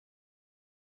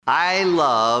I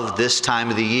love this time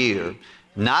of the year,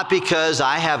 not because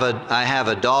I have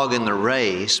a dog in the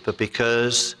race, but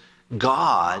because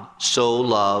God so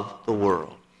loved the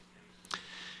world.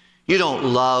 You don't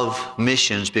love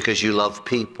missions because you love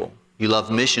people. You love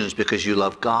missions because you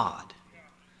love God.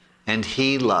 And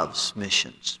He loves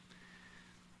missions.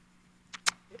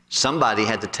 Somebody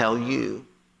had to tell you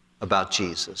about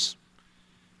Jesus.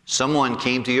 Someone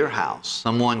came to your house.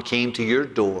 Someone came to your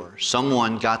door.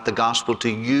 Someone got the gospel to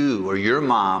you or your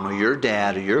mom or your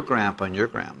dad or your grandpa and your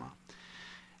grandma.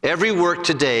 Every work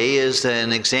today is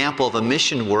an example of a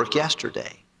mission work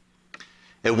yesterday.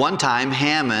 At one time,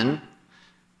 Hammond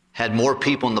had more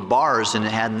people in the bars than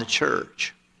it had in the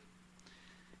church.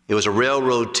 It was a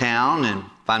railroad town, and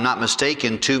if I'm not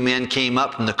mistaken, two men came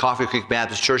up from the Coffee Creek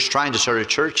Baptist Church trying to start a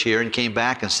church here and came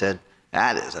back and said,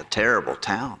 "That is a terrible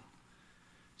town.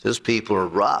 Those people are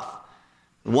rough."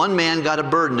 One man got a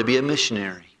burden to be a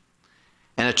missionary,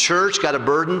 and a church got a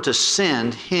burden to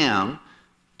send him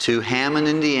to Hammond,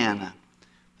 Indiana.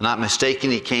 If I'm not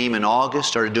mistaken, he came in August,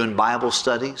 started doing Bible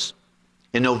studies.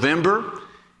 In November,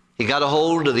 he got a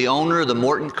hold of the owner of the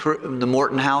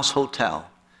Morton House Hotel.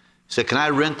 He said, "Can I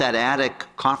rent that attic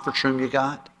conference room you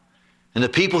got?" And the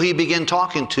people he began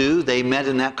talking to, they met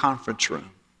in that conference room.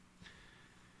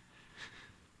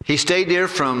 He stayed there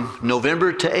from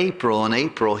November to April. In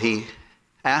April, he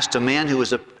asked a man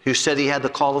who said he had the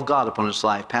call of God upon his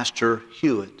life, Pastor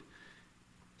Hewitt.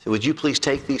 He said, "Would you please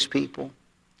take these people?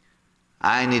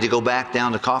 I need to go back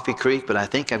down to Coffee Creek, but I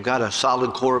think I've got a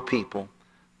solid core of people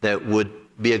that would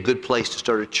be a good place to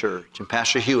start a church." And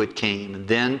Pastor Hewitt came, and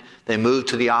then they moved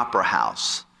to the Opera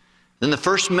House. Then the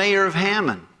first mayor of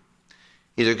Hammond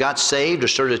either got saved or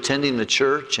started attending the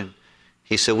church, and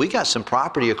he said, "We got some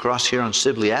property across here on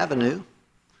Sibley Avenue.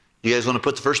 You guys want to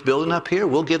put the first building up here?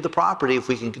 We'll give the property if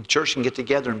the church can get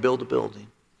together and build a building."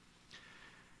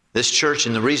 This church,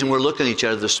 and the reason we're looking at each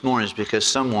other this morning is because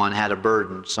someone had a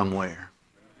burden somewhere.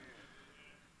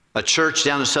 A church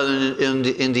down in southern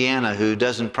Indiana who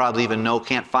doesn't probably even know,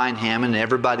 can't find Hammond, and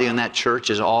everybody in that church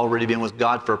has already been with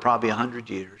God for probably 100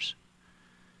 years.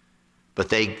 But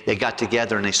they got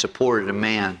together and they supported a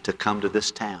man to come to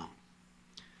this town,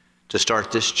 to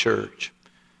start this church.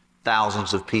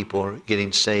 Thousands of people are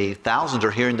getting saved. Thousands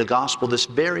are hearing the gospel this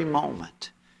very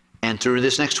moment and through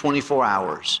this next 24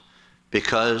 hours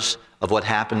because of what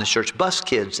happened in the church. Bus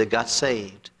kids that got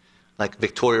saved, like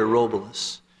Victoria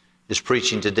Robles, is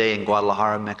preaching today in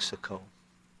Guadalajara, Mexico.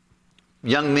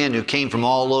 Young men who came from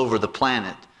all over the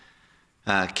planet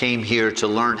came here to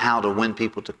learn how to win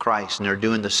people to Christ, and they're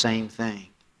doing the same thing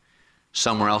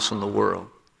somewhere else in the world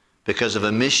because of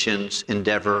a missions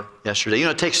endeavor yesterday. You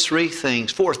know, it takes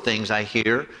four things I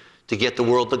hear to get the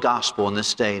world the gospel in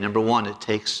this day. Number one, it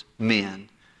takes men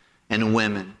and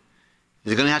women.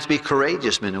 They're going to have to be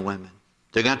courageous men and women.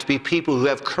 They're going to have to be people who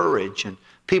have courage and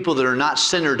people that are not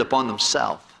centered upon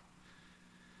themselves,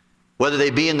 whether they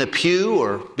be in the pew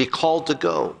or be called to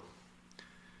go.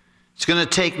 It's going to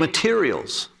take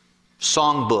materials,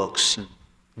 songbooks and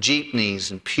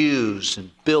jeepneys and pews and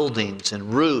buildings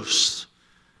and roofs.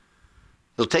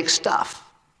 It'll take stuff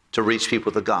to reach people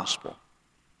with the gospel.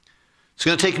 It's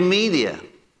going to take media.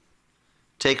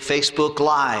 Take Facebook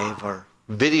Live or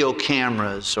video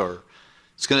cameras, or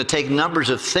it's going to take numbers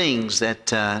of things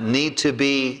that need to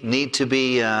be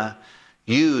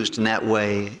used in that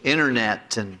way.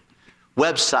 Internet and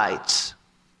websites.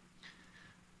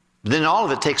 Then all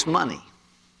of it takes money.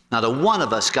 Not a one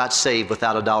of us got saved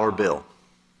without a dollar bill.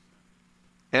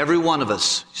 Every one of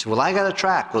us. You say, "Well, I got a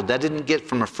tract." Well, that didn't get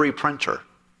from a free printer.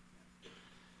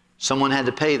 Someone had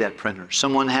to pay that printer.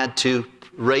 Someone had to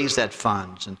raise that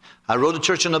funds. And I rode a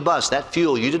church on the bus. That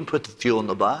fuel, you didn't put the fuel in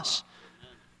the bus.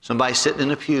 Somebody sitting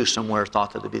in a pew somewhere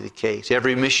thought that would be the case.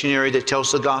 Every missionary that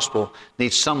tells the gospel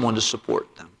needs someone to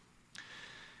support them.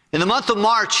 In the month of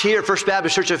March here at First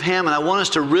Baptist Church of Hammond, I want us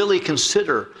to really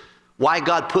consider why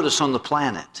God put us on the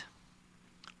planet.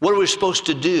 What are we supposed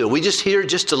to do? Are we just here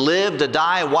just to live, to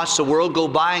die, and watch the world go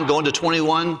by and go into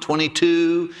 21,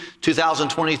 22,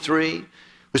 2023?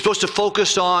 We're supposed to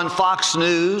focus on Fox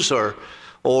News or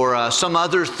some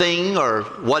other thing or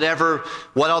whatever,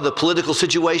 what all the political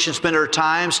situations, spend our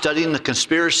time studying the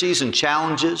conspiracies and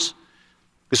challenges.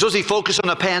 We're supposed to be focused on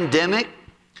a pandemic.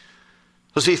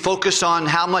 We're supposed to be focused on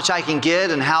how much I can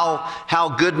get and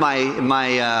how good my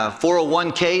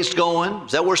 401k is going.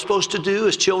 Is that what we're supposed to do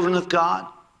as children of God?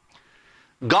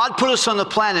 God put us on the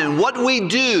planet, and what we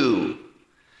do,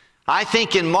 I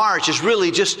think in March, is really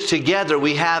just together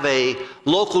we have a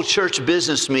local church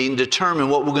business meeting to determine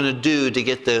what we're going to do to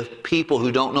get the people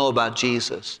who don't know about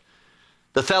Jesus.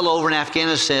 The fellow over in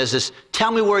Afghanistan says,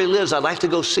 "Tell me where he lives. I'd like to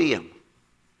go see him."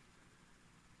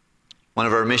 One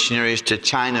of our missionaries to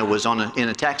China was in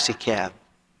a taxi cab.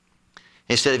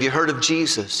 He said, have you heard of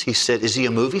Jesus? He said, is he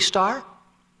a movie star?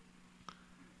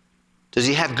 Does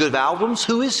he have good albums?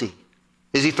 Who is he?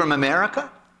 Is he from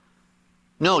America?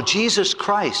 No, Jesus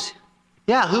Christ.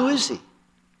 Yeah, who is he?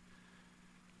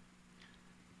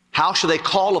 How shall they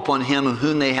call upon him of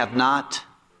whom they have not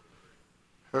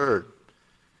heard?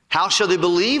 How shall they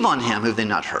believe on him whom they have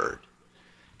not heard?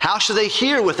 How shall they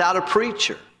hear without a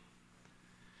preacher?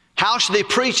 How shall they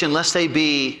preach unless they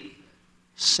be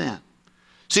sent?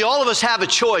 See, all of us have a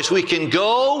choice. We can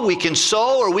go, we can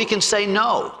sow, or we can say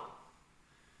no.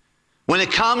 When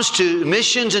it comes to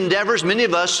missions endeavors, many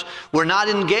of us, we're not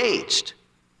engaged.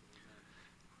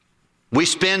 We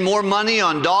spend more money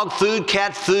on dog food,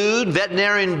 cat food,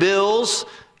 veterinarian bills,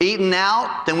 eating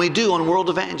out, than we do on world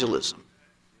evangelism.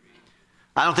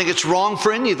 I don't think it's wrong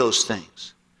for any of those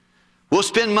things. We'll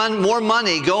spend more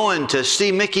money going to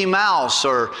see Mickey Mouse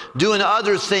or doing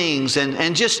other things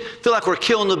and just feel like we're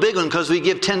killing the big one because we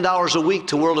give $10 a week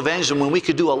to world evangelism when we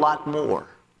could do a lot more.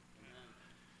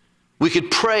 We could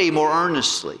pray more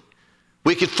earnestly.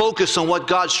 We could focus on what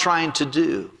God's trying to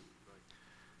do.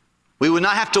 We would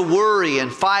not have to worry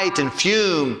and fight and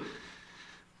fume.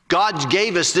 God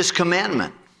gave us this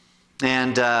commandment.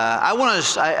 And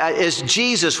as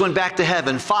Jesus went back to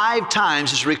heaven, 5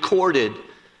 times it's recorded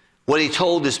what he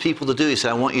told his people to do. He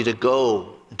said, I want you to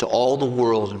go into all the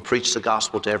world and preach the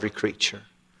gospel to every creature.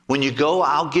 When you go,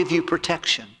 I'll give you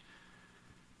protection.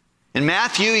 In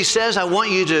Matthew, he says, I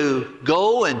want you to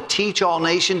go and teach all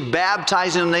nations,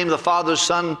 baptize in the name of the Father, the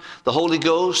Son, the Holy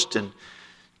Ghost, and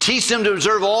teach them to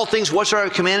observe all things whatsoever I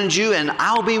commanded you, and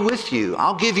I'll be with you.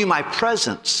 I'll give you my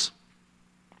presence.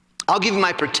 I'll give you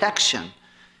my protection.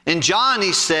 In John,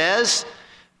 he says,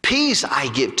 peace I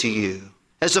give to you.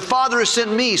 As the Father has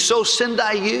sent me, so send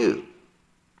I you.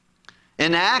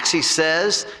 In Acts, he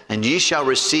says, and ye shall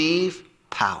receive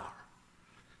power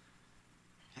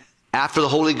after the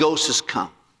Holy Ghost has come.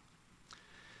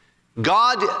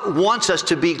 God wants us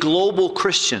to be global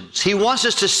Christians. He wants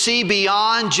us to see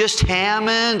beyond just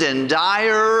Hammond and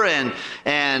Dyer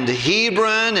and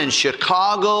Hebron and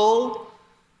Chicago.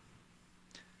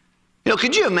 You know,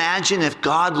 could you imagine if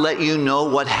God let you know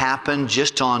what happened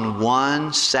just on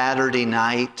one Saturday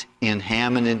night in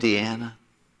Hammond, Indiana?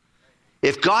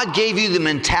 If God gave you the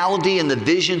mentality and the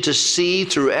vision to see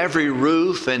through every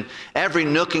roof and every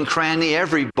nook and cranny,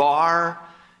 every bar,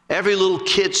 every little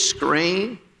kid's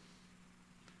screen,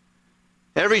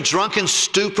 every drunken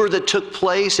stupor that took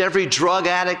place, every drug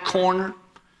addict corner.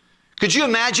 Could you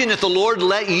imagine if the Lord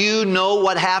let you know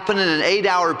what happened in an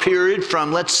 8-hour period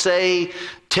from, let's say,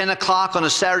 10 o'clock on a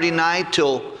Saturday night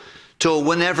till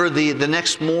whenever the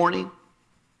next morning?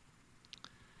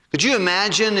 Could you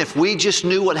imagine if we just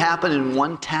knew what happened in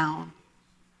one town?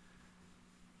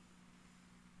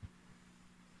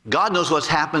 God knows what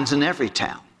happens in every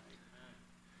town.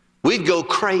 We'd go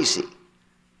crazy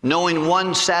knowing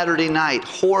one Saturday night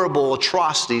horrible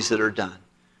atrocities that are done.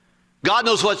 God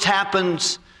knows what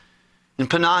happens in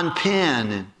Phnom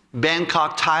Penh and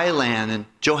Bangkok, Thailand, and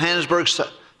Johannesburg,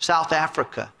 South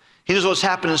Africa. He knows what's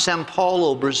happened in Sao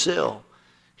Paulo, Brazil.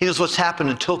 He knows what's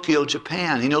happened in Tokyo,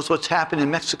 Japan. He knows what's happened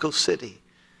in Mexico City.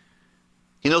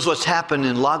 He knows what's happened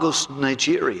in Lagos,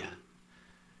 Nigeria.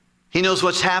 He knows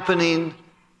what's happening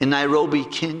in Nairobi,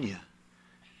 Kenya.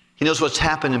 He knows what's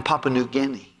happened in Papua New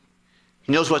Guinea.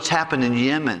 He knows what's happened in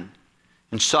Yemen,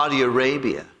 in Saudi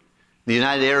Arabia, the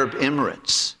United Arab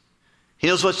Emirates. He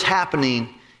knows what's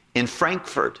happening in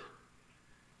Frankfurt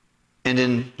and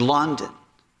in London.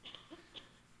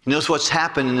 He knows what's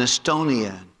happened in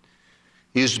Estonia,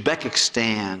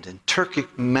 Uzbekistan, and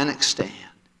Turkmenistan.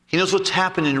 He knows what's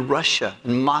happened in Russia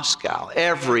and Moscow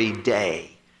every day.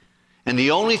 And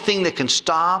the only thing that can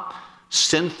stop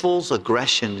sinful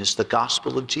aggression is the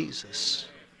gospel of Jesus.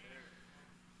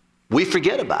 We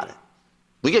forget about it.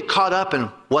 We get caught up in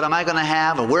what am I going to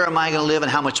have and where am I going to live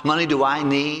and how much money do I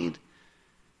need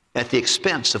at the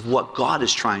expense of what God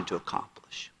is trying to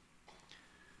accomplish.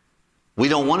 We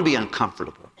don't want to be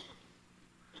uncomfortable.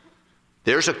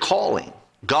 There's a calling.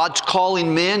 God's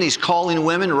calling men, he's calling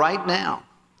women right now.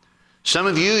 Some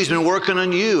of you, he's been working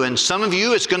on you, and some of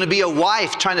you, it's going to be a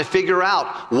wife trying to figure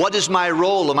out, what is my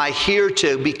role? Am I here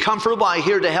to be comfortable? Am I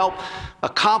here to help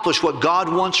accomplish what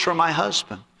God wants from my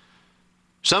husband?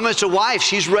 Some of it's a wife,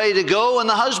 she's ready to go, and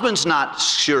the husband's not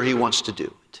sure he wants to do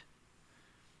it.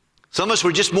 Some of us,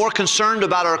 we're just more concerned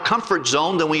about our comfort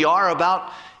zone than we are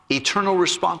about eternal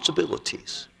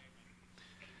responsibilities.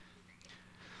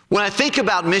 When I think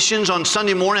about missions on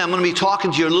Sunday morning, I'm going to be talking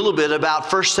to you a little bit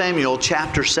about 1 Samuel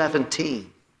chapter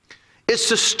 17. It's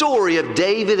the story of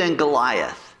David and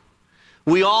Goliath.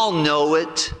 We all know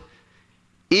it.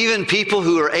 Even people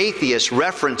who are atheists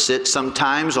reference it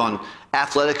sometimes on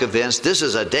athletic events. This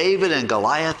is a David and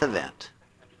Goliath event.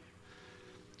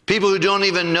 People who don't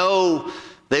even know,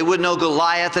 they would know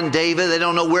Goliath and David. They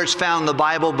don't know where it's found in the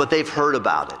Bible, but they've heard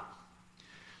about it.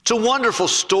 It's a wonderful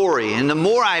story, and the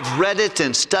more I've read it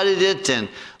and studied it and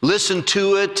listened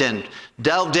to it and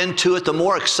delved into it, the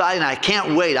more exciting. I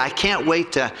can't wait.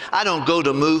 I don't go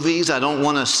to movies. I don't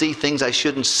want to see things I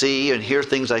shouldn't see and hear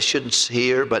things I shouldn't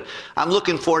hear, but I'm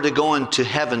looking forward to going to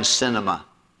heaven cinema.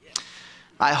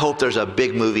 I hope there's a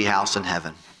big movie house in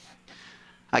heaven.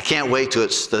 I can't wait till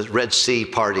it's the Red Sea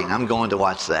parting. I'm going to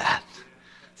watch that.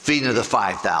 Feeding of the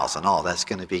 5,000. Oh, that's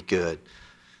going to be good.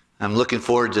 I'm looking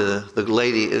forward to the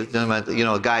lady,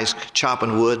 a guy's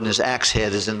chopping wood and his axe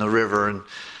head is in the river and,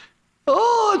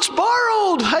 oh, it's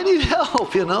borrowed. I need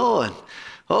help, And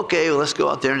okay, well, let's go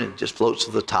out there and it just floats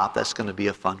to the top. That's going to be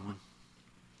a fun one.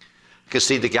 You can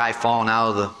see the guy falling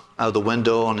out of the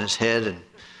window on his head and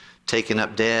taken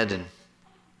up dead, and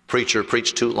preacher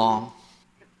preached too long.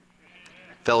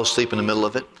 Fell asleep in the middle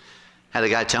of it. Had a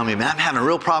guy tell me, man, I'm having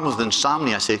real problems with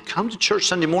insomnia. I said, come to church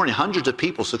Sunday morning. Hundreds of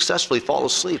people successfully fall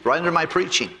asleep right under my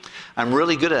preaching. I'm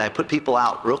really good at it. I put people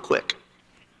out real quick.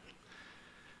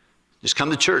 Just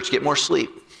come to church, get more sleep.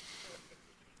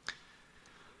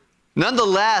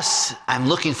 Nonetheless, I'm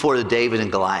looking forward to David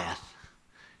and Goliath.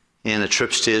 In the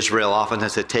trips to Israel, often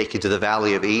has to take you to the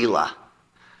valley of Elah.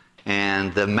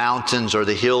 And the mountains or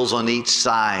the hills on each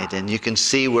side. And you can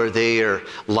see where they are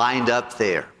lined up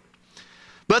there.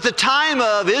 But the time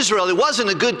of Israel, it wasn't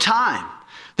a good time.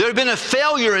 There had been a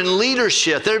failure in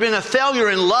leadership. There had been a failure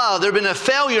in love. There had been a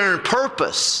failure in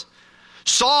purpose.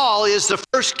 Saul is the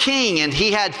first king, and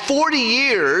he had 40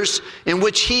 years in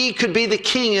which he could be the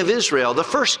king of Israel, the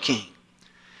first king.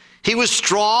 He was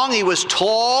strong, he was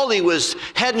tall, he was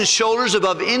head and shoulders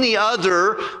above any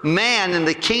other man in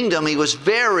the kingdom. He was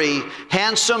very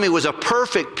handsome. He was a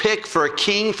perfect pick for a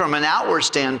king from an outward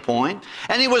standpoint.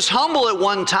 And he was humble at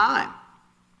one time.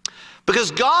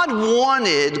 Because God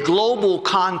wanted global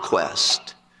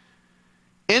conquest.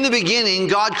 In the beginning,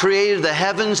 God created the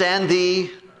heavens and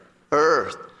the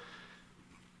earth.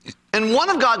 And one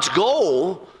of God's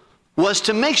goal was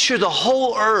to make sure the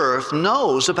whole earth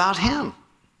knows about him.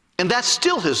 And that's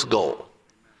still his goal.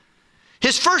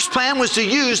 His first plan was to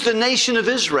use the nation of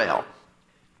Israel,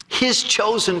 his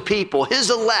chosen people, his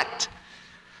elect.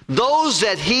 Those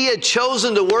that he had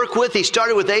chosen to work with. He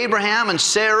started with Abraham and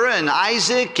Sarah and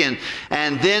Isaac and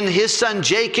then his son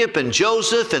Jacob and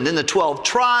Joseph, and then the 12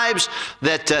 tribes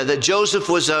that Joseph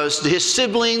was his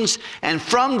siblings. And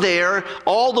from there,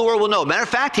 all the world will know. Matter of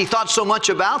fact, he thought so much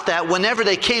about that, whenever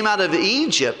they came out of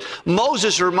Egypt,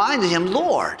 Moses reminded him,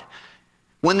 Lord,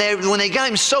 when they got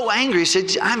him so angry, he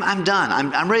said, I'm done.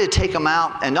 I'm ready to take them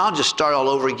out, and I'll just start all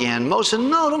over again. Moses said,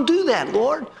 no, don't do that,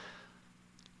 Lord.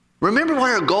 Remember what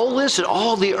our goal is, that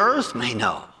all the earth may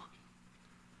know.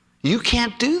 You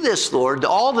can't do this, Lord.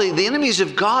 All the enemies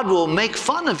of God will make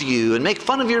fun of you and make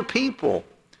fun of your people.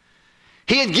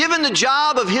 He had given the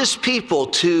job of his people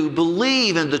to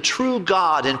believe in the true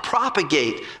God and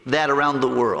propagate that around the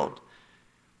world.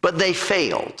 But they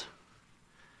failed.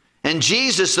 And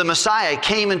Jesus, the Messiah,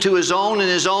 came into his own, and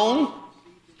his own.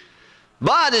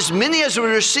 But as many as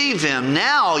would receive him,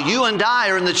 now you and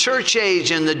I are in the church age,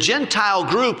 and the Gentile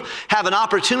group have an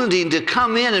opportunity to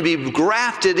come in and be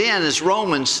grafted in, as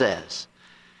Romans says.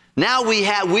 Now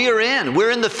we're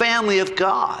in the family of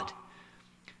God.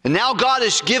 And now God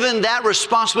has given that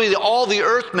responsibility that all the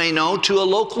earth may know to a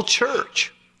local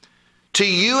church. To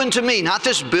you and to me, not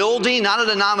this building, not a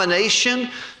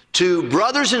denomination, to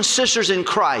brothers and sisters in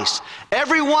Christ.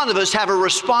 Every one of us have a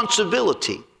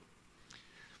responsibility.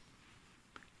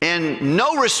 And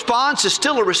no response is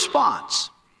still a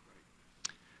response.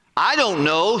 I don't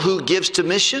know who gives to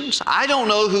missions. I don't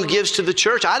know who gives to the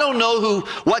church. I don't know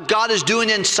what God is doing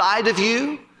inside of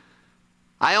you.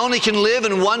 I only can live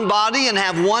in one body and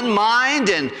have one mind,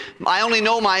 and I only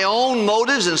know my own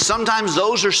motives, and sometimes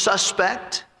those are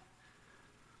suspect.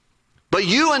 But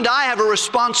you and I have a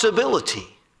responsibility.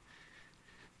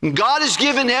 God has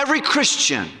given every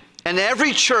Christian and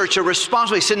every church a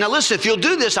responsibility. He said, now listen, if you'll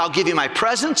do this, I'll give you my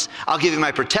presence. I'll give you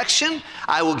my protection.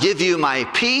 I will give you my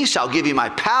peace. I'll give you my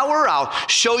power. I'll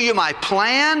show you my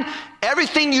plan.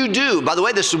 Everything you do. By the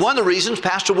way, this is one of the reasons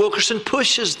Pastor Wilkerson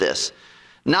pushes this.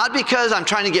 Not because I'm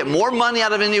trying to get more money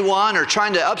out of anyone or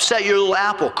trying to upset your little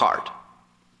apple cart.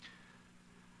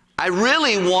 I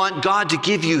really want God to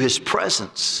give you his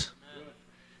presence,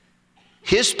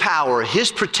 his power,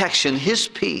 his protection, his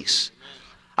peace.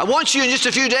 I want you in just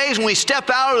a few days when we step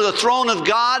out of the throne of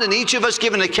God and each of us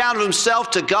give an account of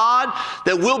himself to God,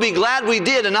 that we'll be glad we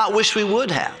did and not wish we would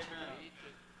have.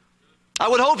 I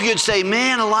would hope you'd say,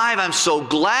 man alive, I'm so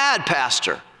glad,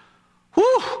 Pastor.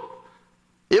 Whew.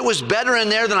 It was better in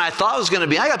there than I thought it was going to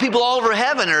be. I got people all over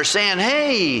heaven that are saying,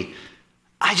 hey,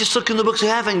 I just looked in the books of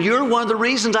heaven. You're one of the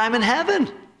reasons I'm in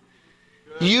heaven.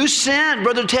 You sent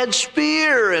Brother Ted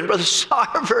Spear and Brother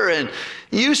Sarver, and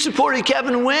you supported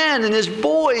Kevin Wynn and his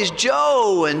boys,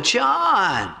 Joe and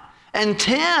John and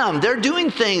Tim. They're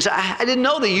doing things. I didn't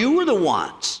know that you were the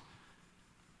ones.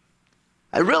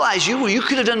 I realized you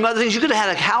could have done other things. You could have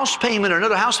had a house payment or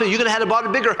another house payment. You could have bought a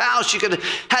bigger house. You could have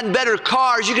had better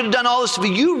cars. You could have done all this.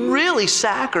 But you really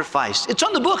sacrificed. It's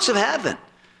on the books of heaven.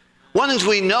 One of the things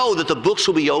we know that the books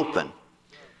will be open.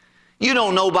 You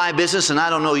don't know my business and I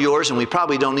don't know yours, and we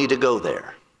probably don't need to go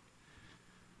there.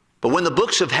 But when the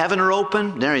books of heaven are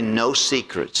open, there ain't no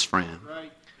secrets, friend.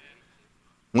 Right.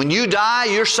 When you die,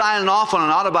 you're signing off on an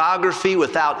autobiography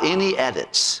without any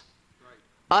edits.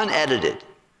 Right. Unedited.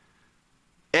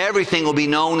 Everything will be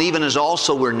known, even as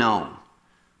also we're known.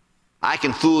 I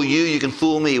can fool you, you can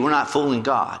fool me. We're not fooling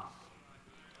God.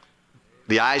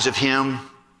 The eyes of him,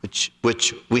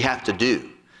 which we have to do.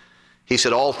 He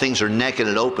said all things are naked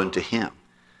and open to him.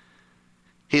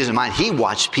 He doesn't mind. He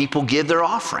watched people give their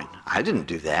offering. I didn't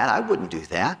do that. I wouldn't do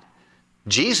that.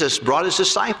 Jesus brought his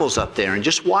disciples up there and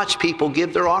just watched people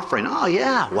give their offering. Oh,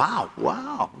 yeah.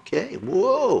 Wow. Okay.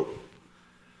 Whoa.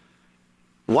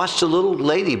 Watched a little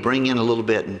lady bring in a little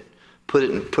bit and put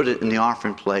it in the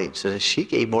offering plate. So she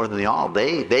gave more than all.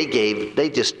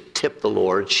 They just tipped the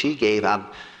Lord. She gave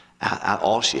out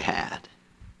all she had.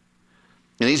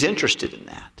 And he's interested in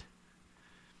that.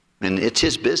 And it's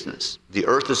his business. The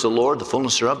earth is the Lord, the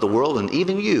fullness thereof, the world, and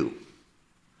even you.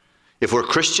 If we're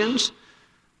Christians,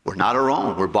 we're not our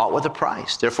own. We're bought with a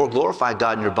price. Therefore, glorify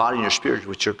God in your body and your spirit,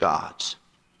 which are God's.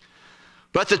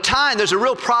 But at the time, there's a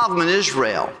real problem in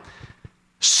Israel.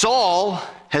 Saul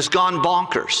has gone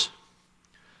bonkers.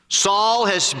 Saul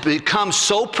has become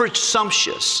so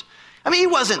presumptuous. I mean, he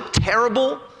wasn't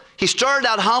terrible. He started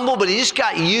out humble, but he just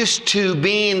got used to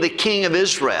being the king of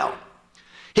Israel.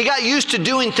 He got used to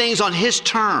doing things on his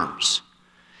terms.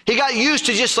 He got used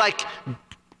to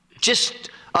just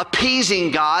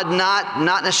appeasing God,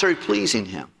 not necessarily pleasing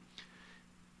him.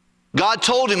 God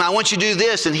told him, I want you to do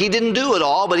this, and he didn't do it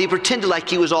all, but he pretended like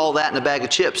he was all that in a bag of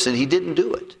chips, and he didn't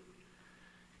do it.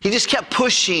 He just kept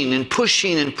pushing and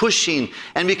pushing and pushing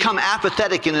and become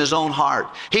apathetic in his own heart.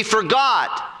 He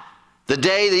forgot the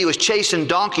day that he was chasing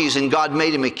donkeys and God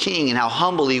made him a king and how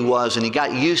humble he was, and he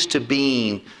got used to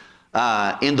being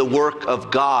in the work of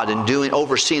God and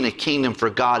overseeing a kingdom for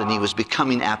God, and he was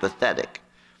becoming apathetic.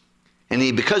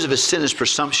 And because of his sin, is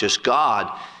presumptuous.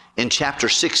 God, in chapter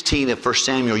 16 of 1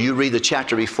 Samuel, you read the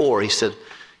chapter before,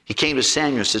 he came to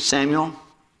Samuel and said, Samuel,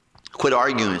 quit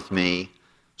arguing with me.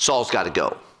 Saul's got to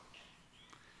go.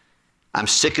 I'm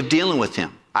sick of dealing with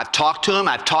him. I've talked to him.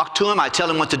 I tell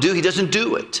him what to do. He doesn't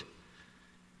do it.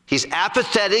 He's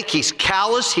apathetic. He's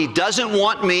callous. He doesn't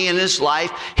want me in his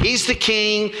life. He's the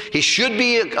king. He should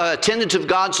be attentive to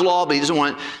God's law, but he doesn't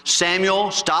want it.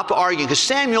 Samuel, stop arguing. Because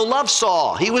Samuel loved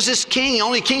Saul. He was his king, the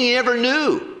only king he ever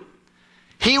knew.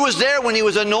 He was there when he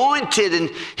was anointed,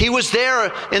 and he was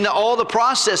there in all the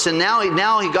process. And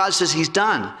now God says he's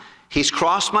done. He's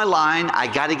crossed my line. I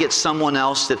got to get someone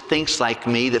else that thinks like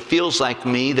me, that feels like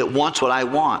me, that wants what I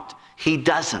want. He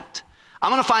doesn't. I'm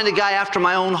going to find a guy after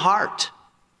my own heart.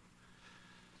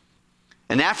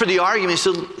 And after the argument,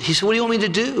 he said, what do you want me to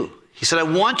do? He said, I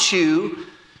want you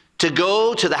to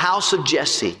go to the house of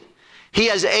Jesse. He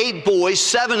has 8 boys.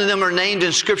 7 of them are named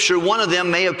in Scripture. 1 of them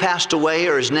may have passed away,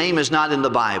 or his name is not in the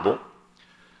Bible.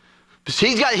 But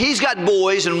he's got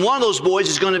boys, and one of those boys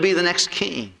is going to be the next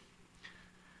king.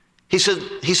 He said,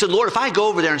 Lord, if I go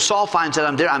over there and Saul finds out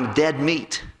I'm there, I'm dead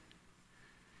meat.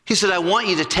 He said, I want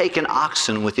you to take an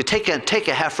oxen with you. Take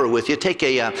a heifer with you. Take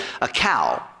a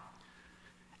cow.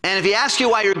 And if he asks you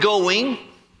why you're going,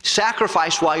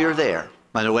 sacrifice while you're there.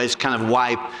 By the way, it's kind of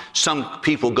why some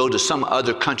people go to some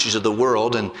other countries of the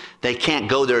world and they can't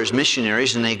go there as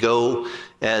missionaries, and they go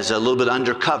as a little bit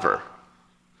undercover.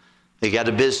 They got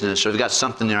a business or they got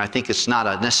something there. I think it's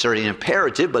not necessarily an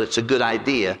imperative, but it's a good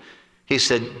idea. He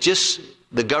said,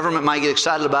 the government might get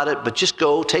excited about it, but just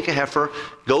go, take a heifer,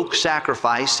 go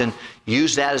sacrifice, and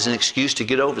use that as an excuse to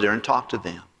get over there and talk to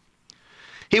them.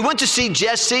 He went to see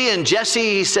Jesse, and Jesse,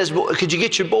 he says, well, could you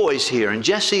get your boys here? And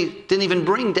Jesse didn't even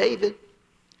bring David.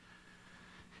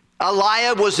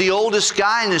 Eliab was the oldest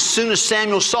guy, and as soon as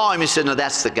Samuel saw him, he said, no,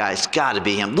 that's the guy. It's got to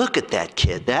be him. Look at that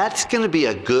kid. That's going to be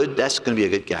a good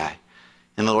guy.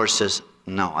 And the Lord says,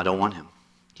 no, I don't want him.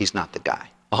 He's not the guy.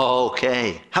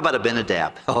 Okay. How about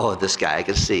Abinadab? Oh, this guy, I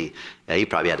can see. Yeah, he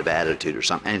probably had a bad attitude or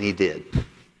something, and he did.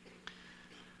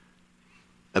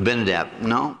 Abinadab,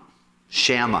 no.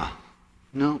 Shammah,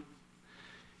 no.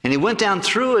 And he went down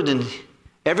through it, and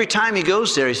every time he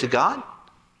goes there, he said, God,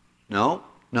 no,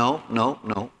 no, no,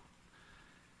 no.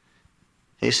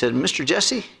 He said, Mr.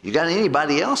 Jesse, you got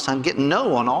anybody else? I'm getting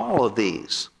no on all of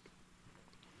these.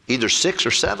 Either 6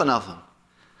 or 7 of them.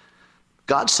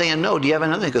 God's saying no. Do you have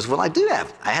another? He goes, well, I do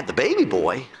have. I had the baby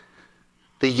boy,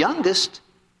 the youngest.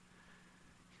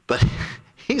 But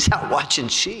he's out watching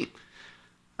sheep.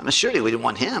 I'm surely we didn't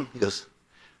want him. He goes,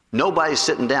 nobody's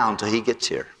sitting down until he gets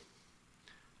here.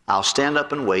 I'll stand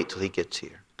up and wait till he gets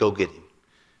here. Go get him.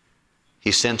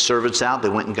 He sent servants out. They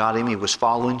went and got him. He was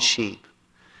following sheep.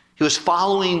 He was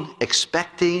following,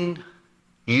 expecting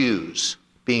ewes,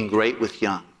 being great with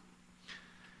young.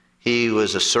 He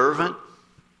was a servant.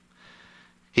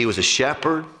 He was a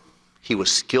shepherd. He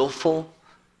was skillful.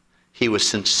 He was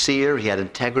sincere. He had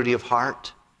integrity of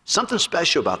heart. Something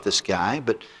special about this guy,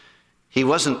 but he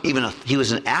wasn't even he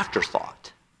was an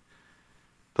afterthought.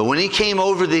 But when he came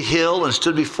over the hill and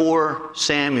stood before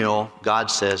Samuel, God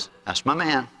says, that's my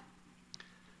man.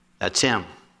 That's him.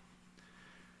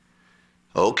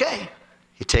 Okay.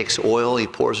 He takes oil, he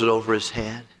pours it over his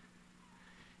head.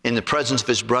 In the presence of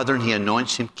his brethren, he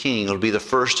anoints him king. It'll be the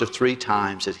first of 3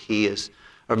 times that he is,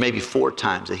 or maybe 4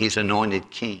 times that he's anointed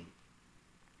king.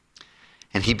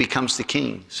 And he becomes the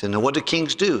king. So now what do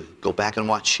kings do? Go back and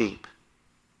watch sheep.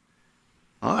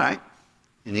 All right.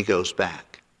 And he goes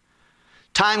back.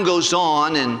 Time goes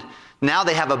on, and now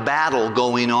they have a battle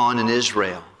going on in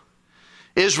Israel.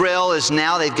 Israel is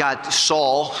now, they've got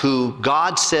Saul, who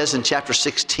God says in chapter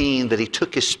 16 that he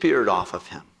took his spirit off of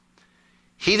him.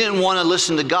 He didn't want to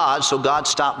listen to God, so God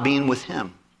stopped being with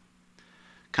him.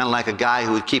 Kind of like a guy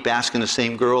who would keep asking the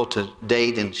same girl to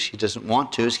date, and she doesn't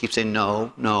want to. He keeps saying,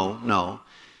 no, no, no.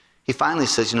 He finally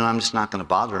says, I'm just not going to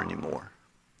bother anymore.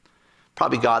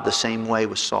 Probably God the same way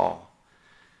with Saul.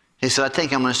 He said, I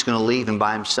think I'm just going to leave him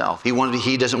by himself.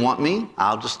 He doesn't want me.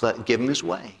 I'll just give him his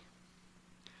way.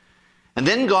 And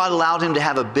then God allowed him to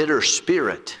have a bitter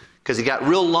spirit because he got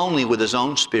real lonely with his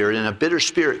own spirit, and a bitter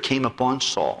spirit came upon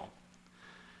Saul.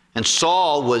 And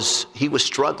Saul was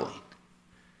struggling.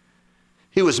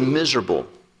 He was miserable.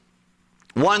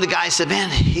 One of the guys said, man,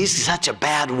 he's such a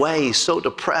bad way. He's so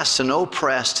depressed and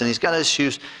oppressed, and he's got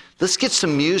issues. Let's get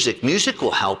some music. Music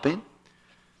will help him.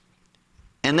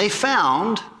 And they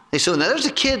said, now there's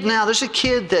a kid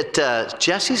that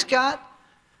Jesse's got.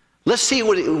 Let's see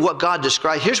what God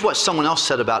described. Here's what someone else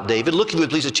said about David. Look, if you would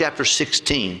please, at chapter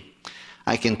 16.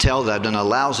 I can tell that I've done a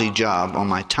lousy job on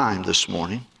my time this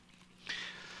morning.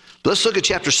 But let's look at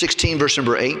chapter 16, verse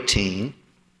number 18.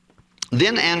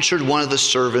 Then answered one of the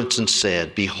servants and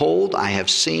said, behold, I have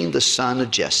seen the son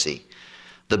of Jesse,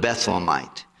 the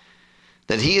Bethlehemite,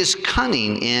 that he is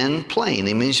cunning in playing.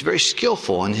 I mean, he's very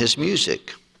skillful in his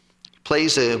music. He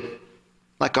plays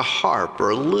like a harp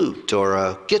or a lute or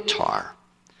a guitar.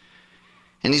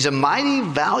 And he's a mighty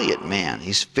valiant man.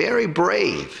 He's very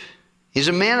brave. He's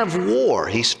a man of war.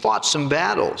 He's fought some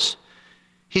battles.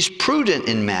 He's prudent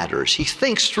in matters. He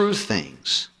thinks through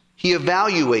things. He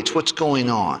evaluates what's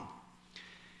going on.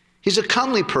 He's a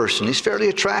comely person. He's fairly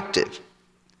attractive.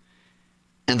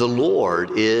 And the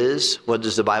Lord is, what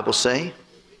does the Bible say?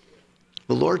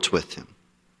 The Lord's with him.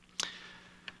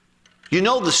 You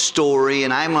know the story,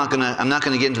 and I'm not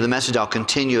going to get into the message. I'll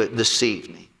continue it this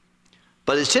evening.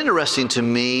 But it's interesting to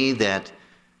me that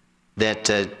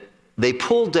they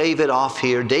pull David off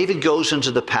here. David goes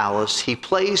into the palace. He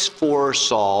plays for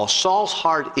Saul. Saul's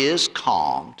heart is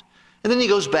calmed. And then he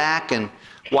goes back and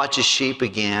watches sheep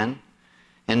again.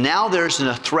 And now there's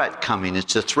a threat coming.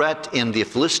 It's a threat in the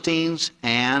Philistines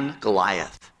and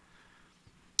Goliath.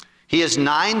 He is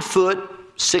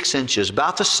 9'6",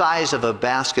 about the size of a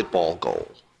basketball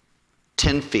goal.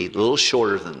 10 feet, a little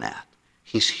shorter than that.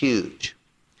 He's huge.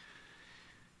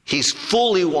 He's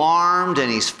fully armed,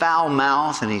 and he's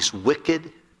foul-mouthed, and he's wicked,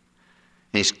 and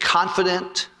he's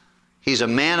confident. He's a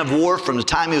man of war from the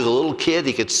time he was a little kid.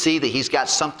 He could see that he's got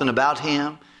something about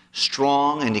him,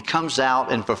 strong, and he comes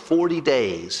out, and for 40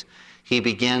 days, he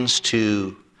begins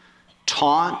to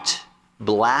taunt,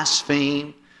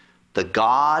 blaspheme the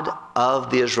God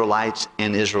of the Israelites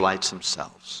and Israelites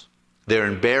themselves. They're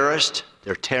embarrassed,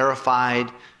 they're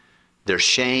terrified, they're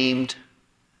shamed,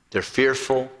 they're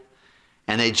fearful.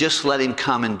 And they just let him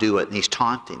come and do it, and he's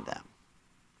taunting them.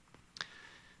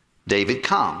 David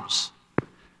comes.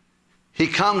 He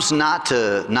comes not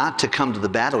to come to the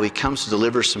battle. He comes to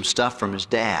deliver some stuff from his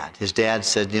dad. His dad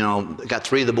said, got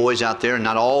 3 of the boys out there, and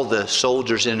not all the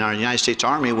soldiers in our United States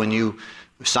Army, when you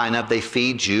sign up, they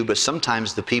feed you, but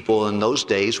sometimes the people in those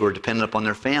days were dependent upon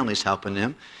their families helping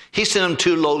them. He sent them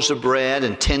 2 loaves of bread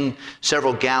and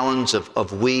several gallons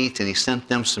of wheat, and he sent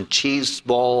them some cheese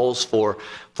balls for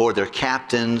their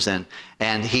captains.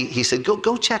 And he said,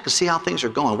 go check and see how things are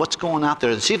going. What's going out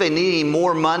there? See if they need any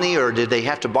more money, or did they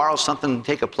have to borrow something and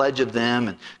take a pledge of them,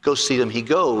 and go see them. He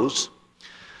goes.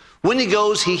 When he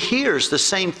goes, he hears the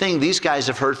same thing these guys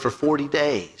have heard for 40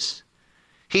 days.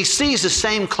 He sees the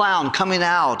same clown coming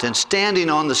out and standing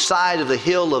on the side of the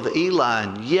hill of Elah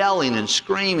and yelling and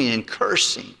screaming and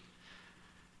cursing.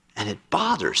 And it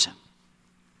bothers him.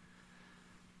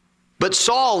 But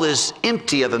Saul is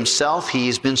empty of himself.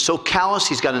 He's been so callous.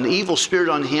 He's got an evil spirit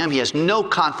on him. He has no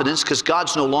confidence because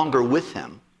God's no longer with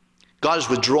him. God has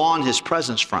withdrawn his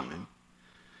presence from him.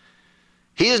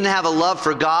 He doesn't have a love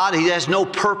for God. He has no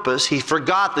purpose. He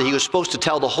forgot that he was supposed to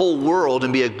tell the whole world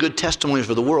and be a good testimony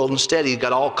for the world. Instead, he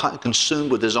got all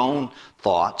consumed with his own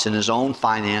thoughts and his own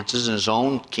finances and his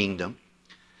own kingdom.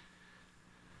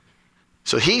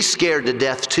 So he's scared to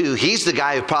death too. He's the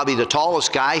guy, probably the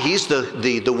tallest guy. He's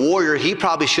the warrior. He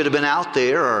probably should have been out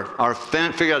there or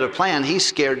figured out a plan. He's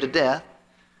scared to death.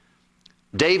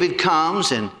 David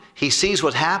comes and he sees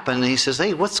what happened and he says,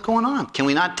 hey, what's going on? Can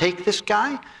we not take this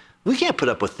guy? We can't put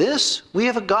up with this. We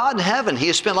have a God in heaven. He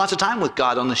has spent lots of time with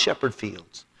God on the shepherd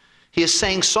fields. He has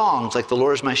sang songs like, the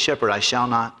Lord is my shepherd, I shall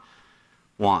not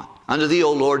want. Unto thee,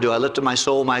 O Lord, do I lift up my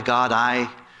soul, my God, I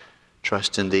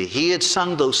trust in thee. He had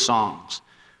sung those songs.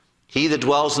 He that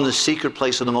dwells in the secret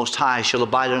place of the Most High shall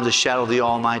abide under the shadow of the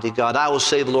Almighty God. I will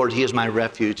say of the Lord, he is my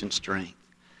refuge and strength.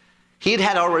 He had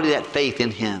had already that faith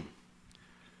in him.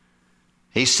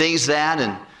 He sees that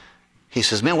and he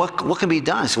says, man, what can be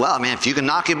done? He says, well, man, if you can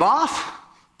knock him off,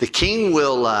 the king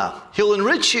will, he'll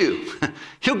enrich you.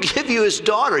 He'll give you his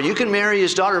daughter. You can marry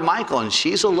his daughter, Michal, and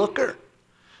she's a looker.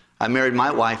 I married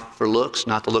my wife for looks,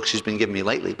 not the looks she's been giving me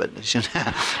lately, but he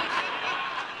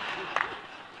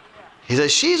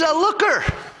says, she's a looker.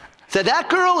 Said, that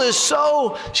girl is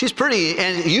she's pretty,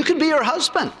 and you can be her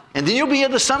husband. And then you'll be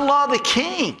the son-in-law of the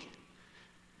king.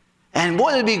 And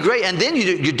boy, it'd be great. And then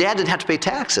your dad didn't have to pay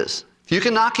taxes. If you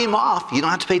can knock him off, you don't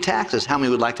have to pay taxes. How many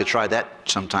would like to try that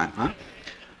sometime, huh?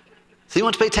 So he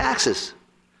wants to pay taxes.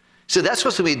 So that's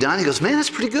what's going to be done. He goes, man, that's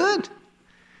pretty good.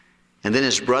 And then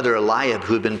his brother Eliab,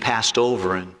 who had been passed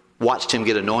over and watched him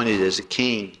get anointed as a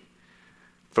king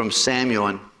from Samuel,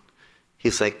 and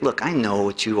he's like, look, I know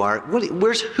what you are.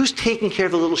 Who's taking care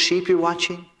of the little sheep you're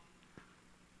watching?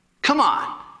 Come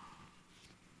on.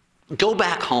 Go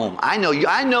back home. I know you.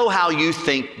 I know how you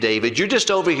think, David. You're just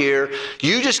over here.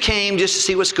 You just came just to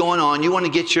see what's going on. You want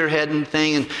to get your head in the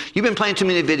thing, and you've been playing too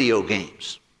many video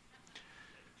games.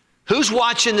 Who's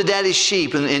watching the daddy's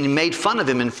sheep and made fun of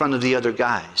him in front of the other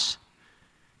guys?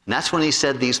 And that's when he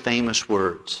said these famous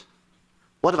words.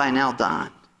 What have I now done?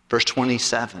 Verse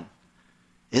 27.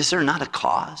 Is there not a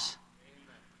cause?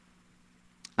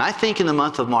 I think in the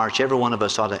month of March, every one of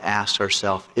us ought to ask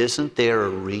ourselves, isn't there a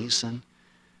reason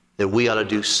that we ought to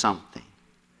do something?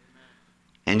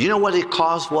 And you know what the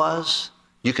cause was?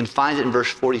 You can find it in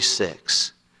verse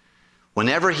 46.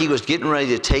 Whenever he was getting ready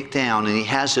to take down, and he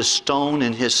has his stone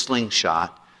in his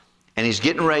slingshot, and he's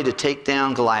getting ready to take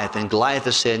down Goliath, and Goliath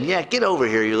is saying, yeah, get over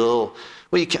here, you little,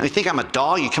 you think I'm a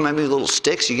dog? You come at me with little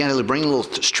sticks? You got to bring a little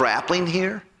strapling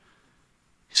here?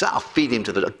 He said, I'll feed him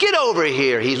to the dog. Get over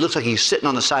here. He looks like he's sitting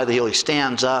on the side of the hill. He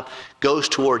stands up, goes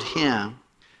toward him.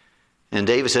 And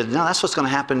David said, no, that's what's going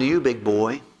to happen to you, big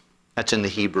boy. That's in the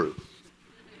Hebrew.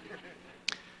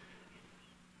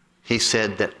 He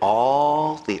said that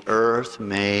all the earth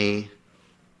may,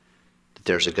 that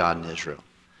there's a God in Israel.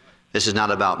 This is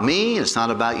not about me, and it's not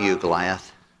about you,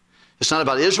 Goliath. It's not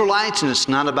about Israelites, and it's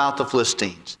not about the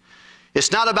Philistines.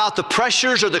 It's not about the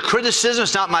pressures or the criticism.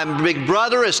 It's not my big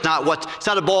brother. It's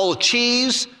not a bowl of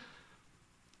cheese.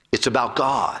 It's about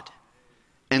God.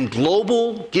 And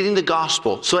global, getting the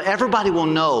gospel. So everybody will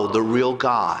know the real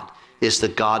God is the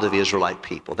God of the Israelite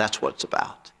people. That's what it's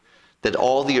about. That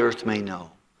all the earth may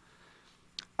know.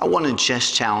 I want to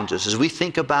just challenge us as we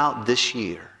think about this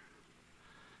year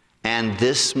and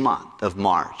this month of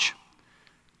March.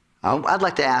 I'd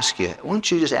like to ask you, why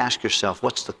don't you just ask yourself,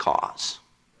 what's the cause?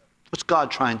 What's God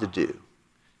trying to do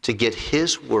to get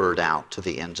his word out to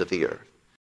the ends of the earth?